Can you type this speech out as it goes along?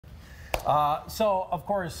So, of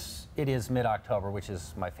course, it is mid-October, which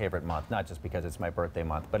is my favorite month, not just because it's my birthday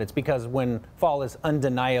month, but it's because when fall is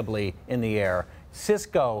undeniably in the air,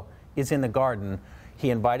 Ciscoe is in the garden. He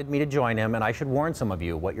invited me to join him, and I should warn some of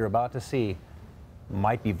you, what you're about to see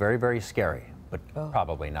might be very, very scary, but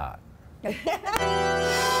probably not. Oh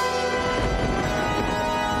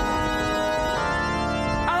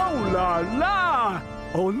la la!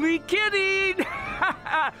 Only kidding!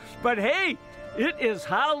 But hey, it is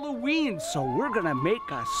Halloween, so we're gonna make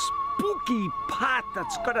a spooky pot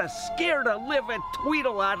that's gonna scare the living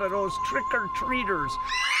tweedle out of those trick-or-treaters.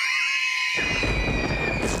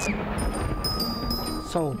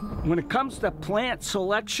 So, when it comes to plant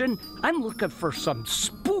selection, I'm looking for some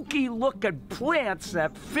spooky-looking plants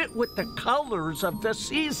that fit with the colors of the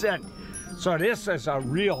season. So this is a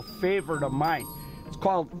real favorite of mine. It's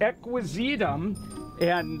called Equisetum,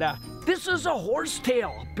 and this is a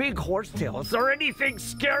horsetail, big horsetail. Is there anything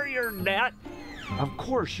scarier than that? Of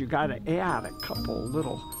course, you gotta add a couple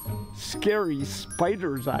little scary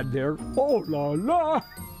spiders on there. Oh la la!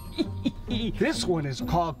 This one is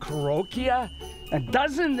called Carokia, and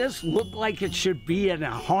doesn't this look like it should be in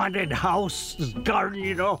a haunted house garden,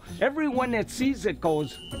 you know? Everyone that sees it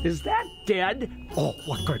goes, is that dead? Oh,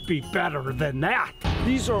 what could be better than that?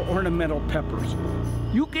 These are ornamental peppers.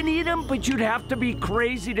 You can eat them, but you'd have to be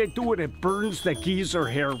crazy to do it. It burns the geezer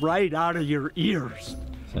hair right out of your ears.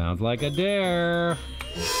 Sounds like a dare.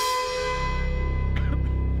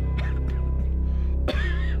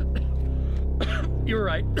 You're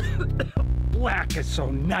right. Black is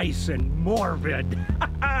so nice and morbid.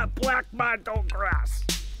 Black mondo grass.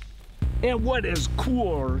 And what is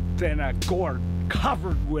cooler than a gourd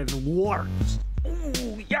covered with warts?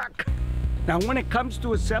 Ooh, yuck. Now, when it comes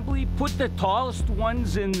to assembly, put the tallest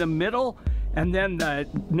ones in the middle and then the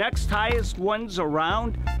next highest ones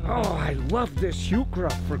around. Oh, I love this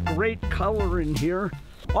euchra for great color in here.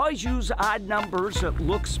 Always use odd numbers. It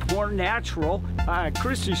looks more natural.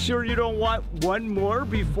 Chris, you sure you don't want one more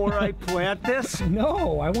before I plant this?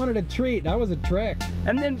 No, I wanted a treat. That was a trick.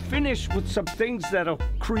 And then finish with some things that'll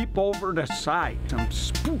creep over the side. Some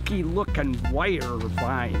spooky looking wire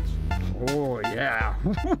vines. Oh, yeah.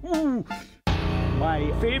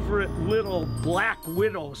 My favorite little black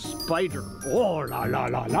widow spider. Oh, la, la,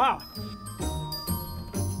 la, la.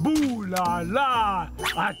 Boo la la!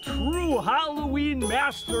 A true Halloween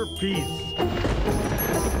masterpiece!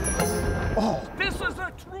 Oh, this is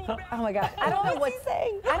a true Oh my God. I don't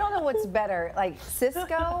know what's better, like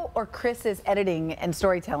Ciscoe or Chris's editing and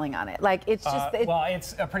storytelling on it. Like it's just well,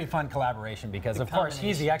 it's a pretty fun collaboration because of course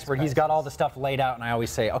he's the expert. He's got all the stuff laid out, and I always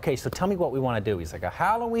say, okay, so tell me what we want to do. He's like, a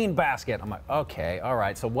Halloween basket. I'm like, okay, all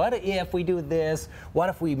right. So what if we do this? What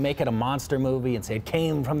if we make it a monster movie and say it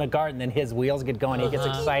came from the garden? Then his wheels get going. He gets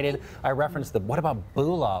excited. I reference the what about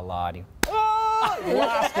Boo La La? He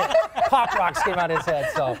lost it. Pop rocks came out of his head.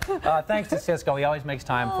 So thanks to Ciscoe, he always makes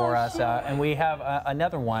time for us. And we have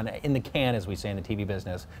another one in the can, as we say in the TV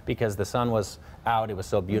business, because the sun was out. It was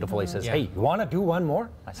so beautiful. He says, hey, you want to do one more?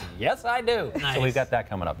 I said, yes, I do. Nice. So we've got that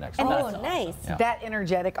coming up next. And oh, nice. Yeah. That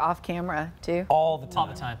energetic off camera, too? All the time. All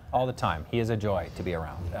the time. All the time. He is a joy to be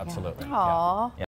around. Absolutely. Aww. Yeah.